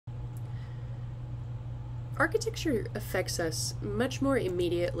Architecture affects us much more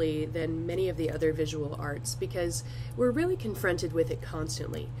immediately than many of the other visual arts because we're really confronted with it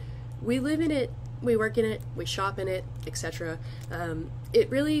constantly. We live in it, we work in it, we shop in it, etc. It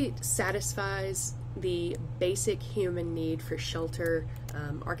really satisfies the basic human need for shelter.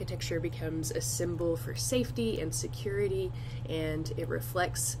 Architecture becomes a symbol for safety and security, and it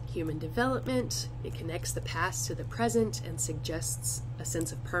reflects human development. It connects the past to the present and suggests a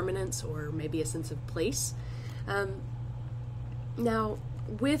sense of permanence or maybe a sense of place. Now,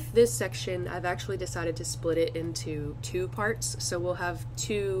 with this section, I've actually decided to split it into two parts. So we'll have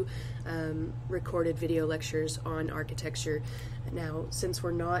two recorded video lectures on architecture. Now, since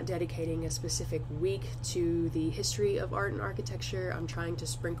we're not dedicating a specific week to the history of art and architecture, I'm trying to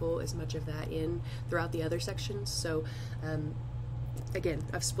sprinkle as much of that in throughout the other sections. So again,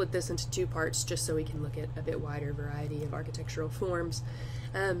 I've split this into two parts just so we can look at a bit wider variety of architectural forms.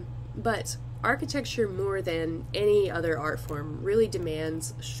 But architecture, more than any other art form, really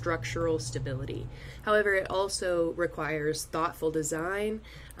demands structural stability. However, it also requires thoughtful design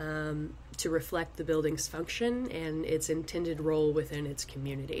to reflect the building's function and its intended role within its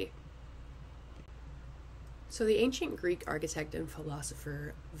community. So the ancient Greek architect and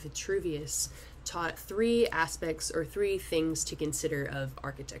philosopher Vitruvius taught three aspects or three things to consider of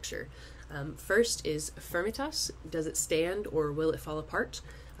architecture. First is firmitas, does it stand or will it fall apart?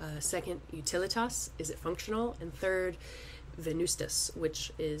 Second, utilitas, is it functional? And third, venustas,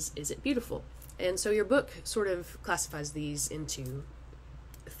 which is it beautiful? And so your book sort of classifies these into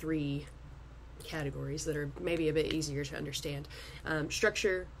three categories that are maybe a bit easier to understand: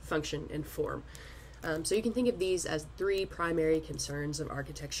 structure, function, and form. So you can think of these as three primary concerns of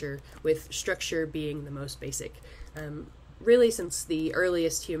architecture, with structure being the most basic. Really, since the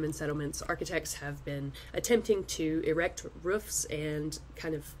earliest human settlements, architects have been attempting to erect roofs and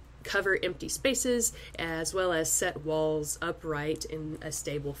kind of cover empty spaces, as well as set walls upright in a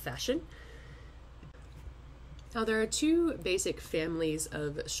stable fashion. Now, there are two basic families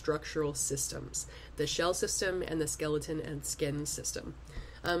of structural systems: the shell system and the skeleton and skin system.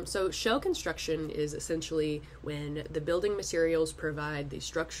 So shell construction is essentially when the building materials provide the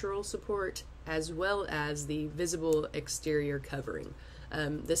structural support as well as the visible exterior covering.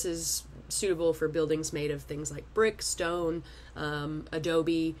 This is suitable for buildings made of things like brick, stone,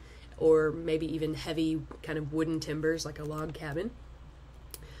 adobe, or maybe even heavy kind of wooden timbers like a log cabin.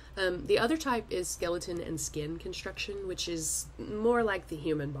 The other type is skeleton and skin construction, which is more like the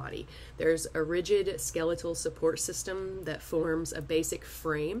human body. There's a rigid skeletal support system that forms a basic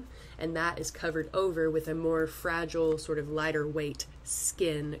frame, and that is covered over with a more fragile, sort of lighter weight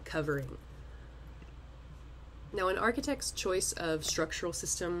skin covering. Now, an architect's choice of structural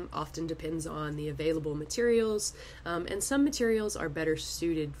system often depends on the available materials, and some materials are better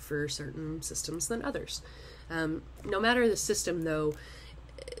suited for certain systems than others. No matter the system, though,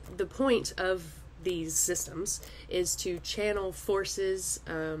 the point of these systems is to channel forces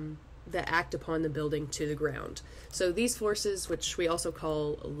that act upon the building to the ground. So these forces, which we also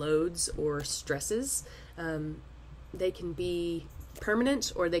call loads or stresses, they can be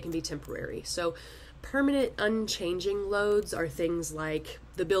permanent or they can be temporary. So permanent, unchanging loads are things like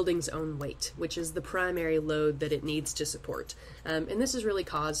the building's own weight, which is the primary load that it needs to support. And this is really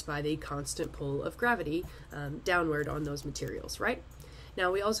caused by the constant pull of gravity downward on those materials, right? Now,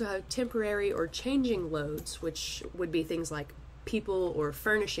 we also have temporary or changing loads, which would be things like people or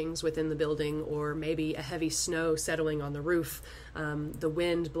furnishings within the building, or maybe a heavy snow settling on the roof, the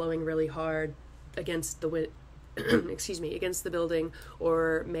wind blowing really hard against the against the building,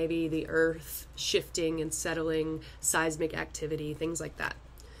 or maybe the earth shifting and settling, seismic activity, things like that.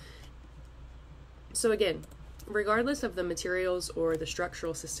 So again, regardless of the materials or the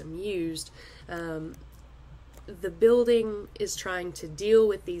structural system used, the building is trying to deal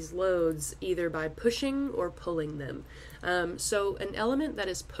with these loads either by pushing or pulling them. So an element that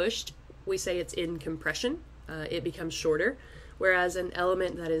is pushed, we say it's in compression, it becomes shorter, whereas an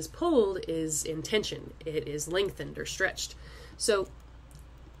element that is pulled is in tension, it is lengthened or stretched. So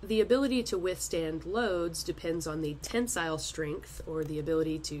the ability to withstand loads depends on the tensile strength, or the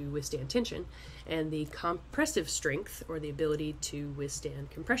ability to withstand tension, and the compressive strength, or the ability to withstand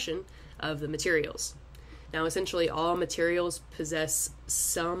compression of the materials. Now, essentially, all materials possess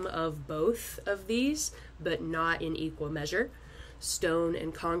some of both of these, but not in equal measure. Stone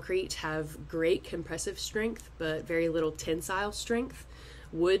and concrete have great compressive strength, but very little tensile strength.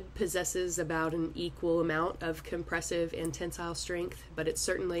 Wood possesses about an equal amount of compressive and tensile strength, but it's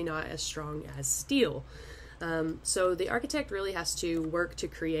certainly not as strong as steel. So the architect really has to work to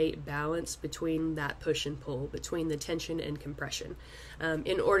create balance between that push and pull, between the tension and compression,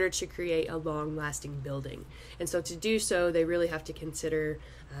 in order to create a long-lasting building. And so to do so, they really have to consider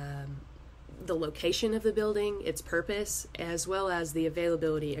the location of the building, its purpose, as well as the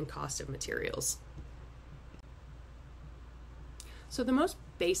availability and cost of materials. So the most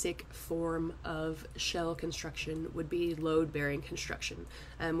basic form of shell construction would be load-bearing construction,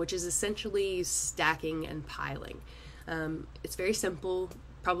 which is essentially stacking and piling. It's very simple,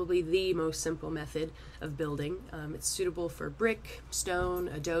 probably the most simple method of building. It's suitable for brick, stone,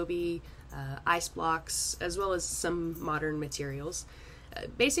 adobe, ice blocks, as well as some modern materials.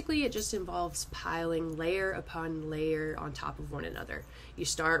 Basically, it just involves piling layer upon layer on top of one another. You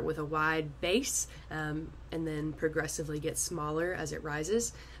start with a wide base and then progressively get smaller as it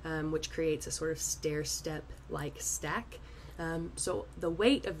rises, which creates a sort of stair-step-like stack. So the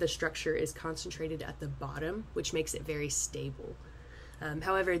weight of the structure is concentrated at the bottom, which makes it very stable.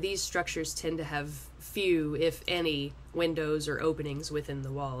 However, these structures tend to have few, if any, windows or openings within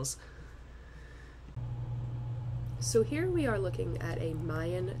the walls. So here we are looking at a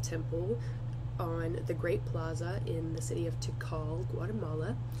Mayan temple on the Great Plaza in the city of Tikal,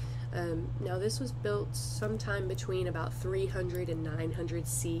 Guatemala. Now this was built sometime between about 300 and 900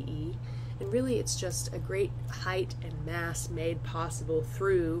 CE, and really it's just a great height and mass made possible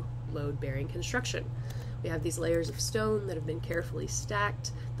through load-bearing construction. We have these layers of stone that have been carefully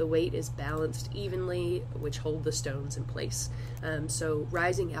stacked. The weight is balanced evenly, which hold the stones in place. So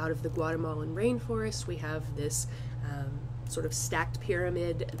rising out of the Guatemalan rainforest, we have this sort of stacked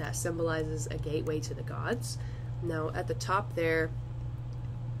pyramid that symbolizes a gateway to the gods. Now at the top there,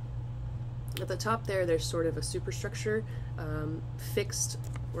 there's sort of a superstructure fixed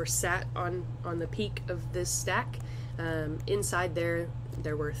or sat on the peak of this stack. Inside there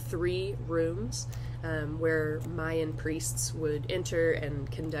were 3 rooms where Mayan priests would enter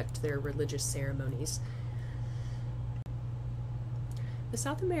and conduct their religious ceremonies. The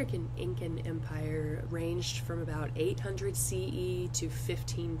South American Incan Empire ranged from about 800 CE to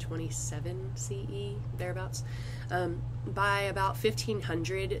 1527 CE, thereabouts. By about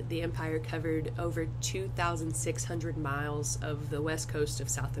 1500, the empire covered over 2,600 miles of the west coast of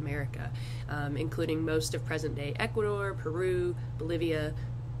South America, including most of present-day Ecuador, Peru, Bolivia,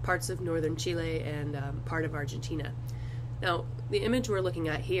 parts of northern Chile, and part of Argentina. Now, the image we're looking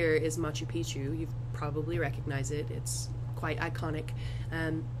at here is Machu Picchu. You've probably recognized it. It's quite iconic.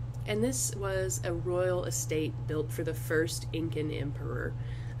 And this was a royal estate built for the first Incan emperor.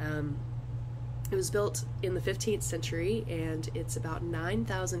 It was built in the 15th century, and it's about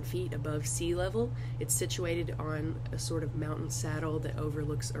 9,000 feet above sea level. It's situated on a sort of mountain saddle that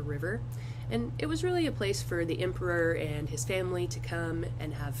overlooks a river. And it was really a place for the emperor and his family to come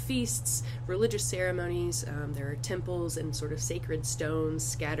and have feasts, religious ceremonies. There are temples and sort of sacred stones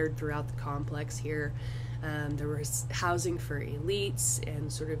scattered throughout the complex here. There was housing for elites and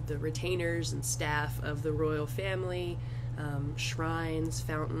sort of the retainers and staff of the royal family, shrines,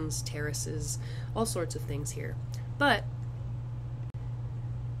 fountains, terraces, all sorts of things here. But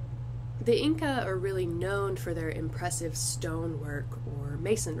the Inca are really known for their impressive stonework or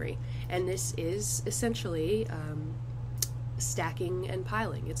masonry, and this is essentially stacking and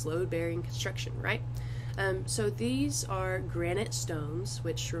piling. It's load-bearing construction, right? So these are granite stones,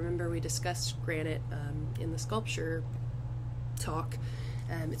 which, remember, we discussed granite in the sculpture talk.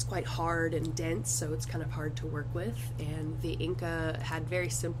 It's quite hard and dense, so it's kind of hard to work with, and the Inca had very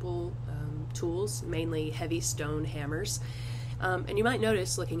simple tools, mainly heavy stone hammers. And you might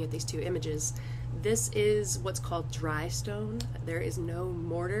notice, looking at these 2 images, this is what's called dry stone. There is no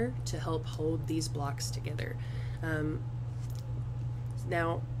mortar to help hold these blocks together.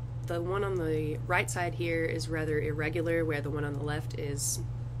 Now, the one on the right side here is rather irregular, where the one on the left is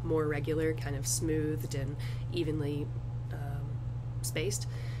more regular, kind of smoothed and evenly spaced.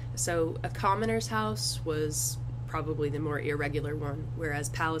 So a commoner's house was probably the more irregular one, whereas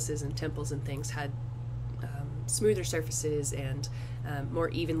palaces and temples and things had smoother surfaces and more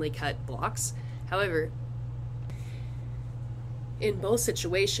evenly cut blocks. However, in both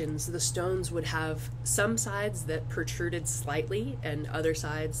situations, the stones would have some sides that protruded slightly and other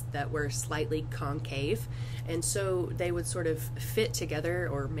sides that were slightly concave, and so they would sort of fit together,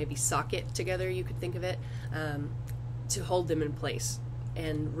 or maybe socket together, you could think of it, to hold them in place,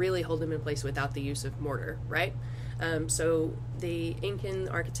 and really hold them in place without the use of mortar, right? So the Incan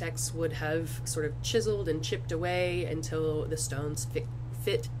architects would have sort of chiseled and chipped away until the stones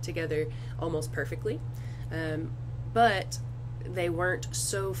fit together almost perfectly, but they weren't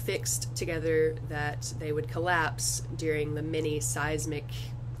so fixed together that they would collapse during the many seismic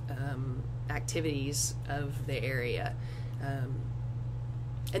activities of the area.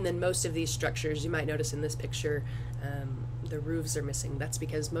 And then most of these structures, you might notice in this picture, the roofs are missing. That's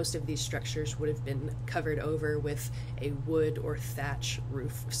because most of these structures would have been covered over with a wood or thatch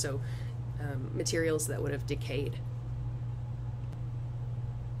roof, so materials that would have decayed.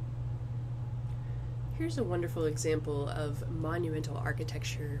 Here's a wonderful example of monumental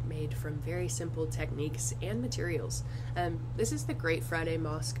architecture made from very simple techniques and materials. This is the Great Friday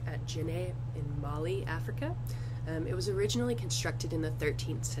Mosque at Djenné in Mali, Africa. It was originally constructed in the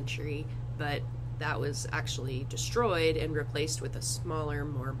 13th century, but that was actually destroyed and replaced with a smaller,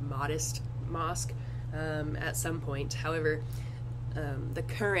 more modest mosque at some point. However, the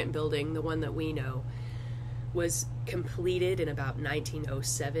current building, the one that we know, was completed in about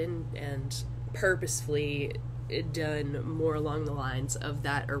 1907 and purposefully done more along the lines of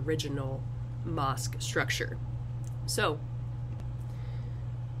that original mosque structure. So,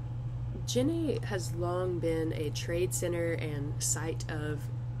 Djenné has long been a trade center and site of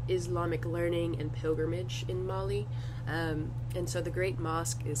Islamic learning and pilgrimage in Mali, and so the Great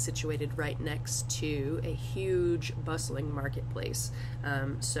Mosque is situated right next to a huge bustling marketplace,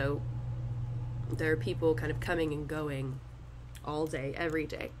 so there are people kind of coming and going all day, every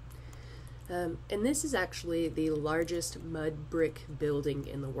day. And this is actually the largest mud brick building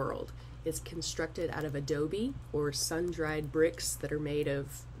in the world. It's constructed out of adobe or sun-dried bricks that are made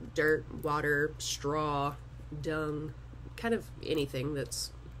of dirt, water, straw, dung, kind of anything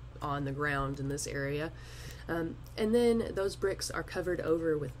that's on the ground in this area. And then those bricks are covered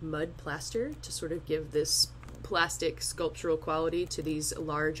over with mud plaster to sort of give this plastic sculptural quality to these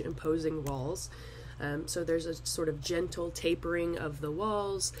large imposing walls. So there's a sort of gentle tapering of the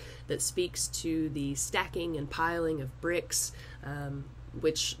walls that speaks to the stacking and piling of bricks,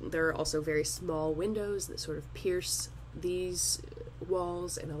 which there are also very small windows that sort of pierce these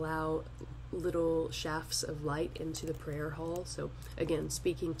walls and allow little shafts of light into the prayer hall. So again,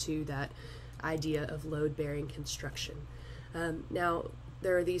 speaking to that idea of load-bearing construction. Now,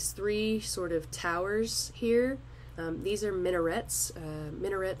 there are these three sort of towers here. These are minarets.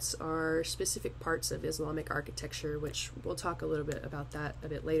 Minarets are specific parts of Islamic architecture, which we'll talk a little bit about that a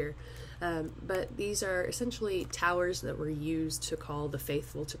bit later. But these are essentially towers that were used to call the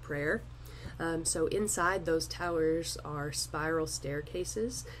faithful to prayer. So inside those towers are spiral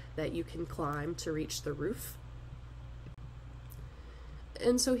staircases that you can climb to reach the roof.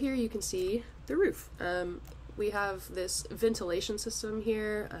 And so here you can see the roof. We have this ventilation system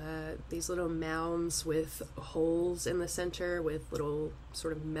here, these little mounds with holes in the center with little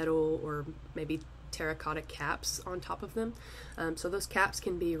sort of metal or maybe terracotta caps on top of them. So those caps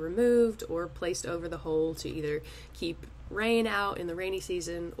can be removed or placed over the hole to either keep rain out in the rainy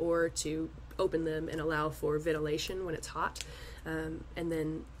season or to open them and allow for ventilation when it's hot. And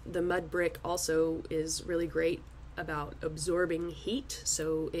then the mud brick also is really great about absorbing heat,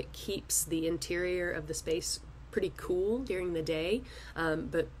 so it keeps the interior of the space pretty cool during the day,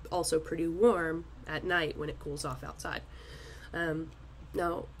 but also pretty warm at night when it cools off outside.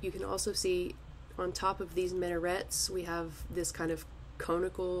 Now you can also see on top of these minarets we have this kind of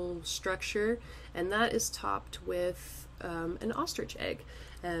conical structure, and that is topped with an ostrich egg.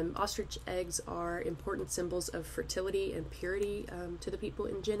 Ostrich eggs are important symbols of fertility and purity to the people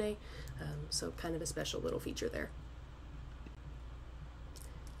in Djenné, so kind of a special little feature there.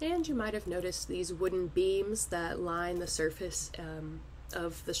 And you might have noticed these wooden beams that line the surface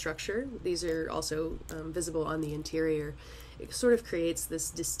of the structure. These are also visible on the interior. It sort of creates this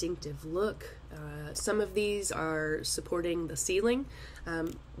distinctive look. Some of these are supporting the ceiling,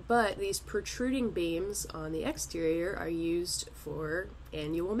 but these protruding beams on the exterior are used for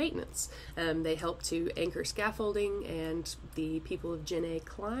annual maintenance. They help to anchor scaffolding, and the people of Djenné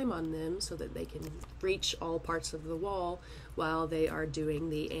climb on them so that they can reach all parts of the wall while they are doing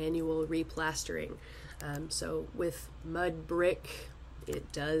the annual replastering. So with mud brick,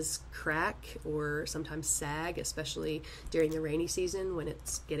 it does crack or sometimes sag, especially during the rainy season when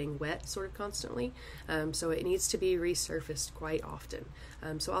it's getting wet sort of constantly. So it needs to be resurfaced quite often.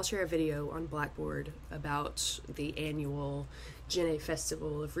 So I'll share a video on Blackboard about the annual Djenné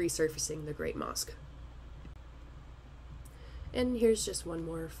Festival of resurfacing the Great Mosque. And here's just one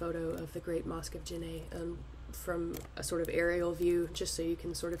more photo of the Great Mosque of Djenné from a sort of aerial view, just so you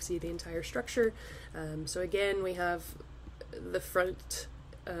can sort of see the entire structure. So again, we have the front,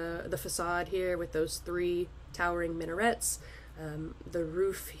 the facade here with those three towering minarets. The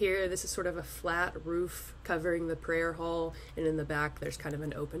roof here, this is sort of a flat roof covering the prayer hall, and in the back there's kind of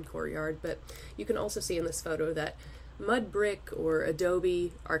an open courtyard. But you can also see in this photo that mud brick or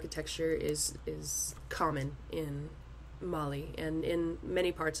adobe architecture is common in Mali and in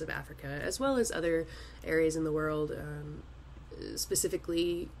many parts of Africa, as well as other areas in the world,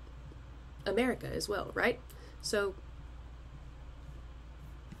 specifically America as well, right? So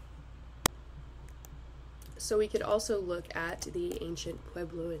we could also look at the ancient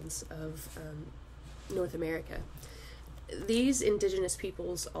Puebloans of North America. These indigenous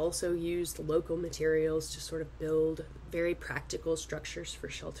peoples also used local materials to sort of build very practical structures for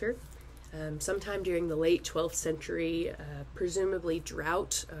shelter. Sometime during the late 12th century, presumably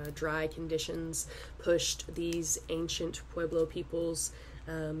drought, dry conditions pushed these ancient Pueblo peoples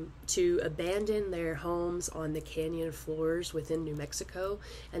to abandon their homes on the canyon floors within New Mexico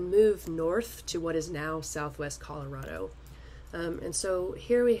and move north to what is now southwest Colorado. And so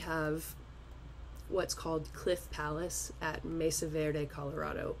here we have what's called Cliff Palace at Mesa Verde,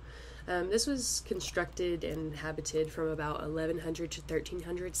 Colorado. This was constructed and inhabited from about 1100 to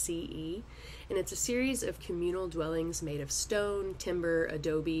 1300 CE, and it's a series of communal dwellings made of stone, timber,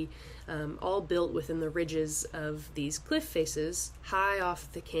 adobe, all built within the ridges of these cliff faces high off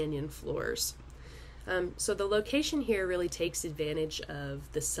the canyon floors. So the location here really takes advantage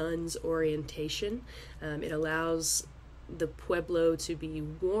of the sun's orientation. It allows the pueblo to be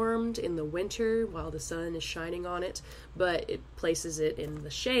warmed in the winter while the sun is shining on it, but it places it in the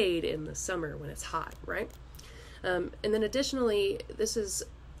shade in the summer when it's hot, right? And then additionally, this is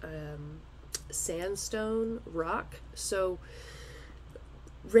sandstone rock. So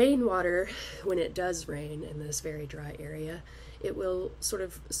rainwater, when it does rain in this very dry area, it will sort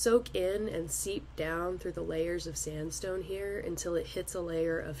of soak in and seep down through the layers of sandstone here until it hits a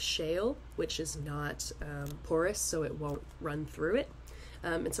layer of shale, which is not porous, so it won't run through it.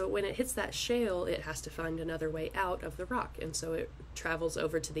 And so when it hits that shale, it has to find another way out of the rock, and so it travels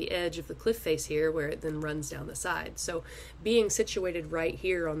over to the edge of the cliff face here, where it then runs down the side. So being situated right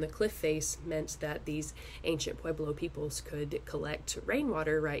here on the cliff face meant that these ancient Pueblo peoples could collect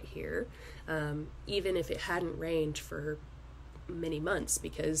rainwater right here, even if it hadn't rained for many months,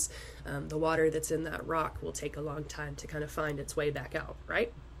 because the water that's in that rock will take a long time to kind of find its way back out,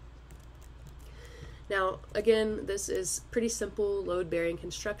 right? Now, again, this is pretty simple load-bearing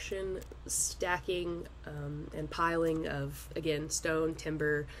construction, stacking and piling of, again, stone,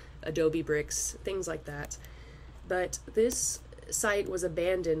 timber, adobe bricks, things like that. But this site was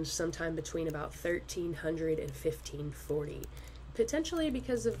abandoned sometime between about 1300 and 1540. Potentially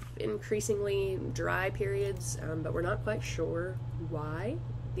because of increasingly dry periods, but we're not quite sure why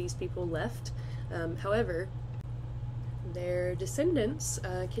these people left. However, their descendants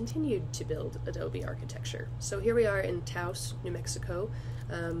continued to build adobe architecture. So here we are in Taos, New Mexico.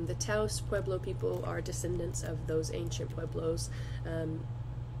 The Taos Pueblo people are descendants of those ancient Pueblos.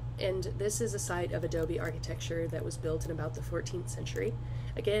 And this is a site of adobe architecture that was built in about the 14th century.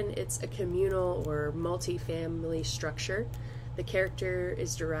 Again, it's a communal or multi-family structure. The character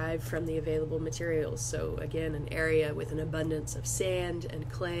is derived from the available materials, so again, an area with an abundance of sand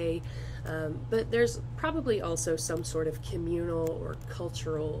and clay, but there's probably also some sort of communal or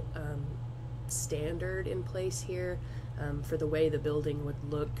cultural standard in place here for the way the building would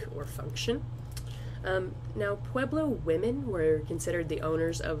look or function. Now, Pueblo women were considered the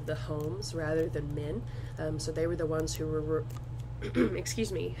owners of the homes rather than men, so they were the ones who were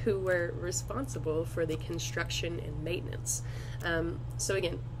who were responsible for the construction and maintenance. So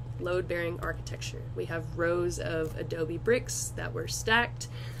again, load-bearing architecture. We have rows of adobe bricks that were stacked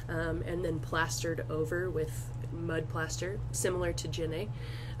and then plastered over with mud plaster, similar to Jene.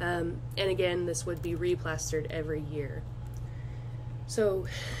 And again, this would be replastered every year. So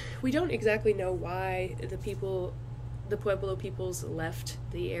we don't exactly know why the Pueblo peoples left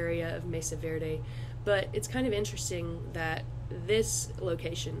the area of Mesa Verde, but it's kind of interesting that this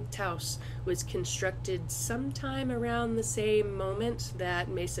location, Taos, was constructed sometime around the same moment that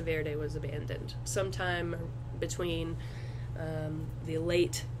Mesa Verde was abandoned, sometime between the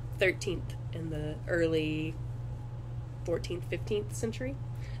late 13th and the early 14th, 15th century.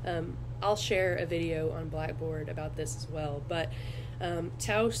 I'll share a video on Blackboard about this as well, but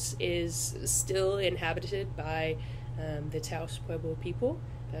Taos is still inhabited by the Taos Pueblo people.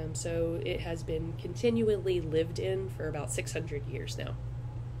 So it has been continually lived in for about 600 years now.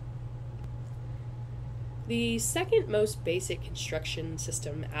 The second most basic construction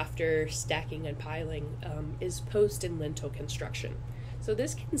system after stacking and piling is post and lintel construction. So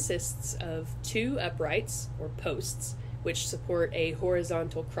this consists of two uprights, or posts, which support a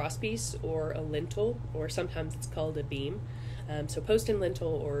horizontal crosspiece or a lintel, or sometimes it's called a beam. So post and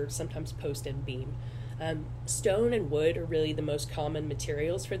lintel, or sometimes post and beam. Stone and wood are really the most common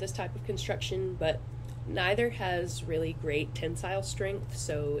materials for this type of construction, but neither has really great tensile strength,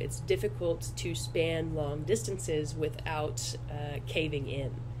 so it's difficult to span long distances without caving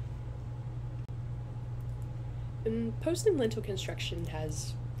in. And post and lintel construction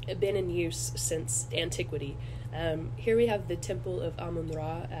has been in use since antiquity. Here we have the Temple of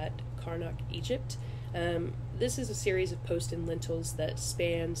Amun-Ra at Karnak, Egypt. This is a series of post and lintels that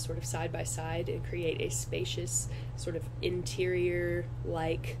span sort of side by side and create a spacious sort of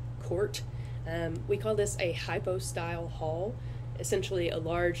interior-like court. We call this a hypostyle hall, essentially a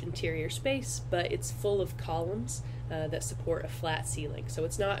large interior space, but it's full of columns that support a flat ceiling, so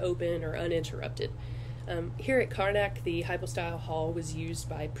it's not open or uninterrupted. Here at Karnak, the hypostyle hall was used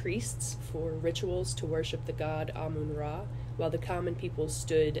by priests for rituals to worship the god Amun-Ra, while the common people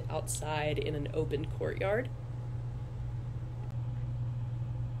stood outside in an open courtyard.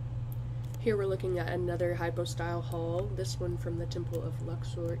 Here we're looking at another hypostyle hall, this one from the Temple of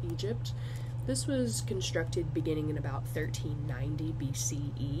Luxor, Egypt. This was constructed beginning in about 1390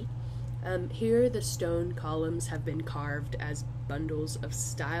 BCE. Here the stone columns have been carved as bundles of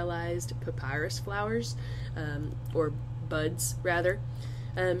stylized papyrus flowers, or buds rather,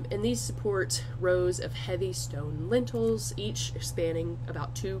 and these support rows of heavy stone lintels, each spanning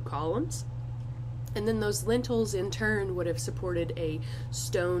about 2 columns. And then those lintels in turn would have supported a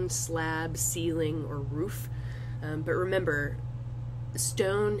stone slab, ceiling, or roof. But remember,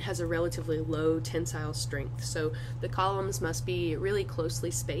 stone has a relatively low tensile strength, so the columns must be really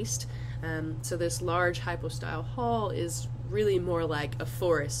closely spaced. So this large hypostyle hall is really more like a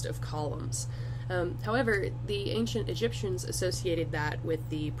forest of columns. However, the ancient Egyptians associated that with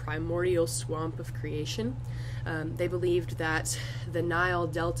the primordial swamp of creation. They believed that the Nile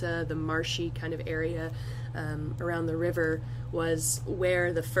Delta, the marshy kind of area around the river, was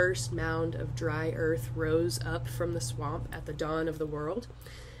where the first mound of dry earth rose up from the swamp at the dawn of the world.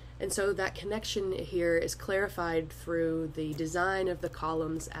 And so that connection here is clarified through the design of the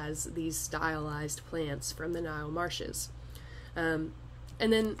columns as these stylized plants from the Nile marshes. And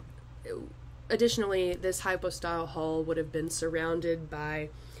then additionally, this hypostyle hall would have been surrounded by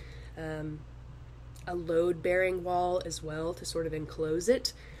a load-bearing wall as well to sort of enclose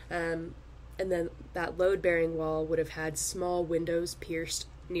it. And then that load-bearing wall would have had small windows pierced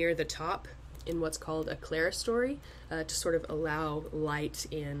near the top in what's called a clerestory to sort of allow light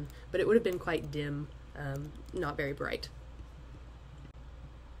in, but it would have been quite dim, not very bright.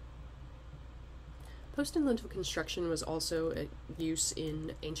 Post and lintel construction was also at use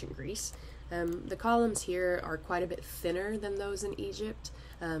in ancient Greece. The columns here are quite a bit thinner than those in Egypt,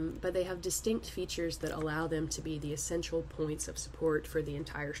 but they have distinct features that allow them to be the essential points of support for the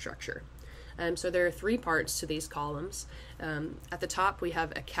entire structure. So there are 3 parts to these columns. At the top we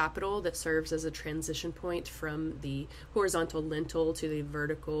have a capital that serves as a transition point from the horizontal lintel to the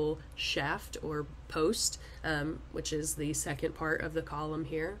vertical shaft or post, which is the second part of the column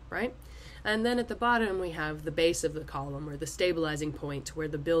here, right? And then at the bottom we have the base of the column, or the stabilizing point, where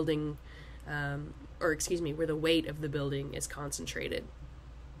the building, where the weight of the building is concentrated.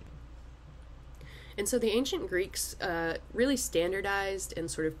 And so the ancient Greeks really standardized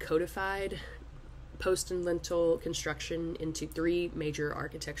and sort of codified post and lintel construction into 3 major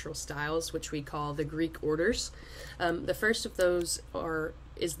architectural styles, which we call the Greek orders. The first of those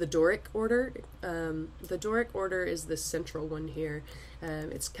is the Doric order. The Doric order is the central one here.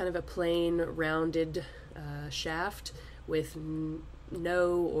 It's kind of a plain, rounded shaft with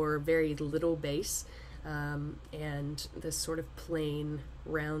no or very little base, and this sort of plain,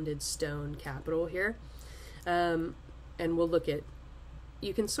 rounded stone capital here. And we'll look at,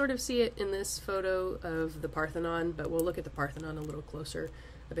 you can sort of see it in this photo of the Parthenon, but we'll look at the Parthenon a little closer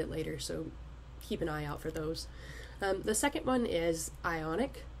a bit later, so keep an eye out for those. The second one is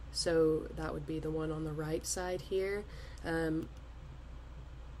Ionic, so that would be the one on the right side here.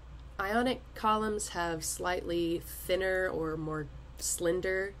 Ionic columns have slightly thinner or more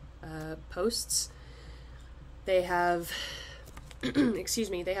slender posts. They have,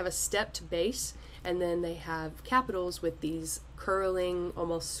 they have a stepped base, and then they have capitals with these curling,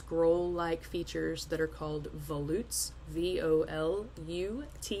 almost scroll-like features that are called volutes, V-O-L-U-T-E-S.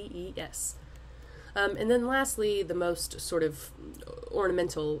 And then lastly, the most sort of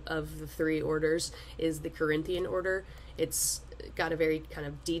ornamental of the 3 orders is the Corinthian order. It's got a very kind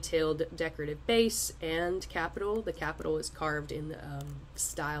of detailed decorative base and capital. The capital is carved in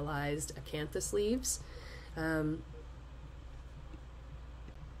stylized acanthus leaves.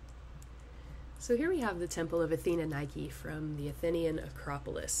 So here we have the Temple of Athena Nike from the Athenian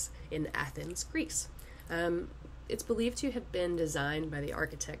Acropolis in Athens, Greece. It's believed to have been designed by the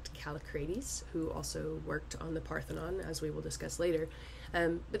architect Callicrates, who also worked on the Parthenon, as we will discuss later.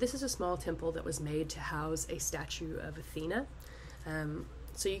 But this is a small temple that was made to house a statue of Athena.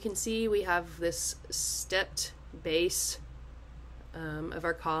 So you can see we have this stepped base of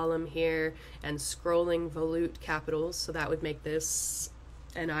our column here and scrolling volute capitals, so that would make this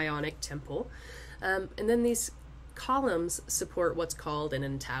an Ionic temple. And then these columns support what's called an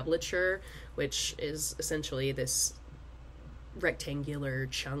entablature, which is essentially this rectangular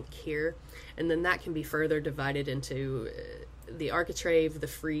chunk here, and then that can be further divided into the architrave, the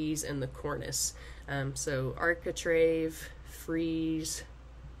frieze, and the cornice. So architrave, frieze,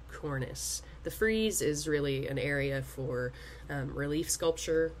 cornice. The frieze is really an area for relief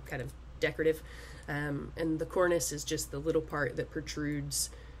sculpture, kind of decorative, and the cornice is just the little part that protrudes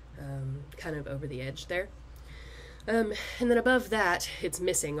kind of over the edge there. And then above that, it's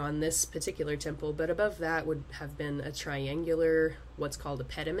missing on this particular temple, but above that would have been a triangular, what's called a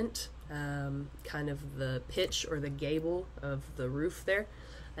pediment, kind of the pitch or the gable of the roof there,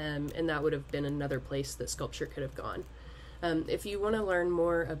 and that would have been another place that sculpture could have gone. If you want to learn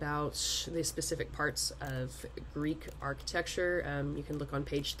more about the specific parts of Greek architecture, you can look on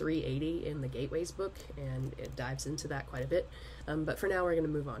page 380 in the Gateways book, and it dives into that quite a bit. But for now, we're going to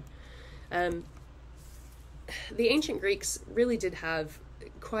move on. The ancient Greeks really did have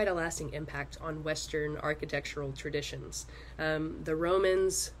quite a lasting impact on Western architectural traditions. The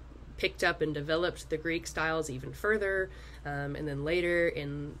Romans picked up and developed the Greek styles even further, and then later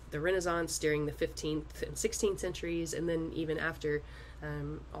in the Renaissance during the 15th and 16th centuries, and then even after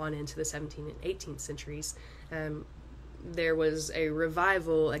on into the 17th and 18th centuries, there was a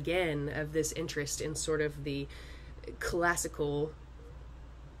revival again of this interest in sort of the classical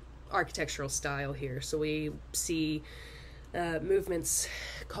architectural style here. So we see movements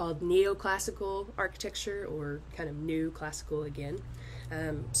called neoclassical architecture, or kind of new classical again.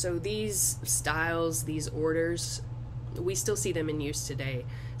 So these styles, these orders, we still see them in use today,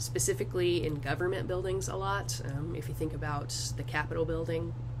 specifically in government buildings a lot. If you think about the Capitol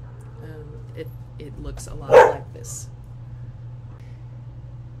building, it looks a lot like this.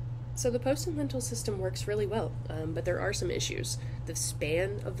 So the post and lintel system works really well, but there are some issues. The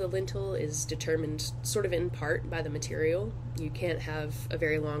span of the lintel is determined sort of in part by the material. You can't have a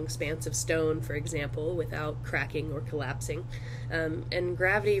very long spans of stone, for example, without cracking or collapsing. And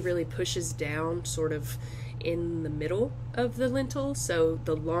gravity really pushes down sort of in the middle of the lintel, so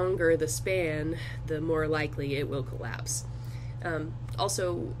the longer the span, the more likely it will collapse.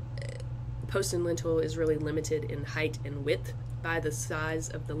 Also, post and lintel is really limited in height and width by the size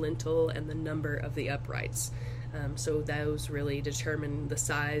of the lintel and the number of the uprights. So those really determine the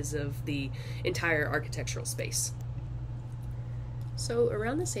size of the entire architectural space. So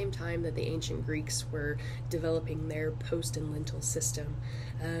around the same time that the ancient Greeks were developing their post and lintel system,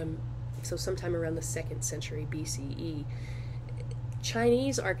 so sometime around the 2nd century BCE,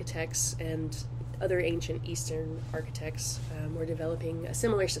 Chinese architects and other ancient Eastern architects were developing a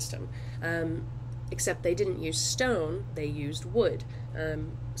similar system. Except they didn't use stone, they used wood.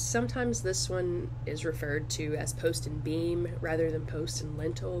 Sometimes this one is referred to as post and beam rather than post and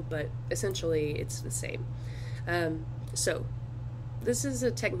lintel, but essentially it's the same. So this is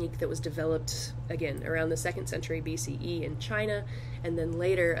a technique that was developed, again, around the 2nd century BCE in China, and then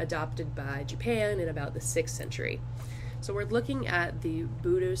later adopted by Japan in about the 6th century. So we're looking at the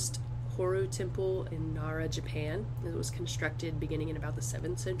Buddhist Horu Temple in Nara, Japan. It was constructed beginning in about the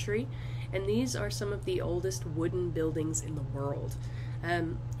 7th century, and these are some of the oldest wooden buildings in the world.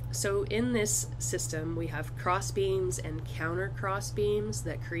 So in this system, we have cross beams and counter cross beams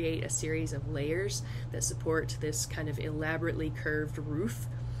that create a series of layers that support this kind of elaborately curved roof,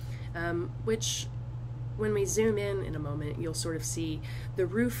 which when we zoom in a moment, you'll sort of see the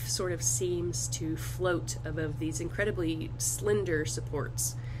roof sort of seems to float above these incredibly slender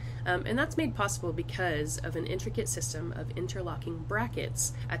supports. And that's made possible because of an intricate system of interlocking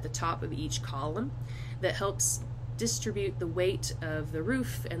brackets at the top of each column that helps distribute the weight of the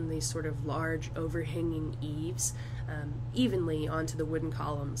roof and these sort of large overhanging eaves evenly onto the wooden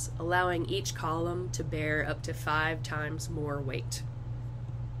columns, allowing each column to bear up to 5 times more weight.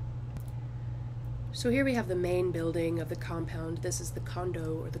 So here we have the main building of the compound. This is the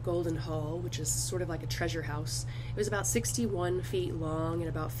Kondo, or the Golden Hall, which is sort of like a treasure house. It was about 61 feet long and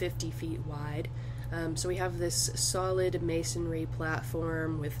about 50 feet wide. So we have this solid masonry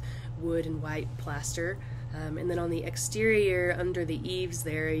platform with wood and white plaster. And then on the exterior, under the eaves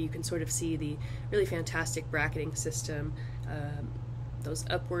there, you can sort of see the really fantastic bracketing system, those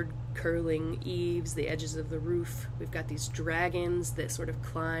upward curling eaves, the edges of the roof. We've got these dragons that sort of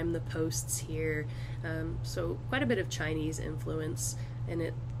climb the posts here. So quite a bit of Chinese influence, and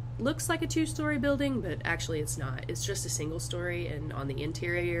it looks like a two-story building, but actually it's not. It's just a single story, and on the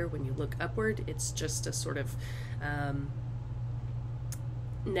interior, when you look upward, it's just a sort of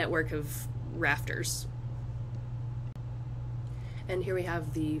network of rafters. And here we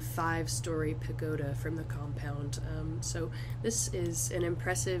have the 5-story pagoda from the compound. So this is an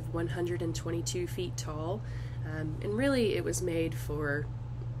impressive 122 feet tall, and really it was made for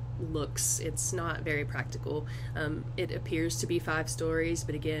looks. It's not very practical. It appears to be 5 stories,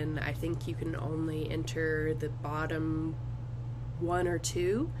 but again, I think you can only enter the bottom 1 or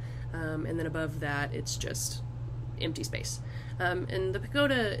 2, and then above that it's just empty space. And the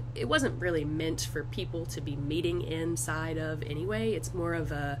pagoda, it wasn't really meant for people to be meeting inside of anyway. It's more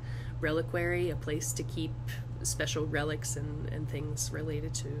of a reliquary, a place to keep special relics and things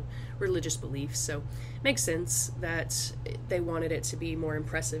related to religious beliefs. So it makes sense that they wanted it to be more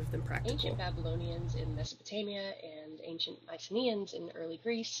impressive than practical. Ancient Babylonians in Mesopotamia and ancient Mycenaeans in early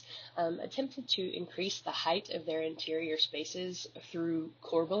Greece attempted to increase the height of their interior spaces through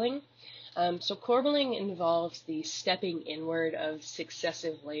corbelling. So corbelling involves the stepping inward of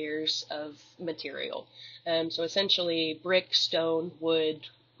successive layers of material. So essentially brick, stone, wood,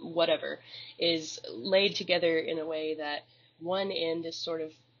 whatever, is laid together in a way that one end is sort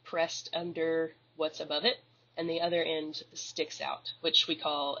of pressed under what's above it, and the other end sticks out, which we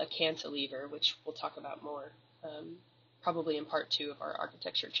call a cantilever, which we'll talk about more probably in part 2 of our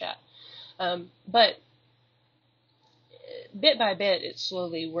architecture chat. But bit by bit, it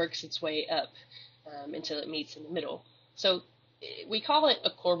slowly works its way up until it meets in the middle. So we call it a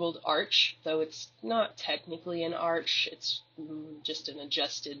corbelled arch, though it's not technically an arch. It's just an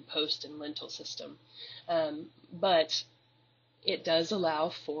adjusted post and lintel system. But it does allow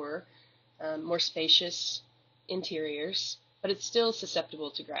for more spacious interiors, but it's still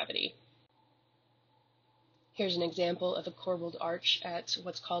susceptible to gravity. Here's an example of a corbelled arch at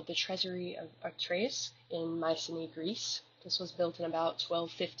what's called the Treasury of Artraeus in Mycenae, Greece. This was built in about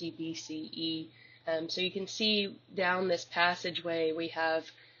 1250 BCE. So you can see down this passageway we have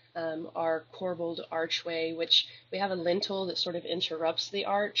our corbelled archway, which we have a lintel that sort of interrupts the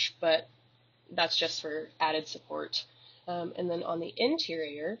arch, but that's just for added support. And then on the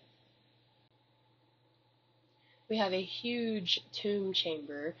interior, we have a huge tomb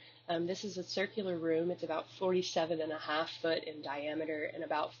chamber. This is a circular room. It's about 47.5 foot in diameter and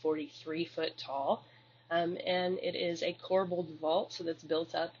about 43 foot tall. And it is a corbelled vault, so that's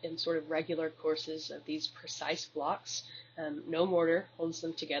built up in sort of regular courses of these precise blocks. No mortar holds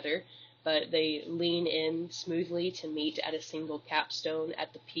them together, but they lean in smoothly to meet at a single capstone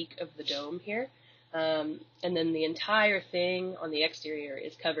at the peak of the dome here. And then the entire thing on the exterior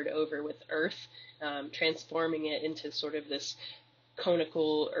is covered over with earth, transforming it into sort of this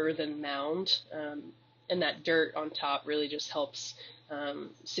conical earthen mound. And that dirt on top really just helps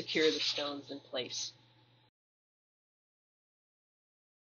secure the stones in place.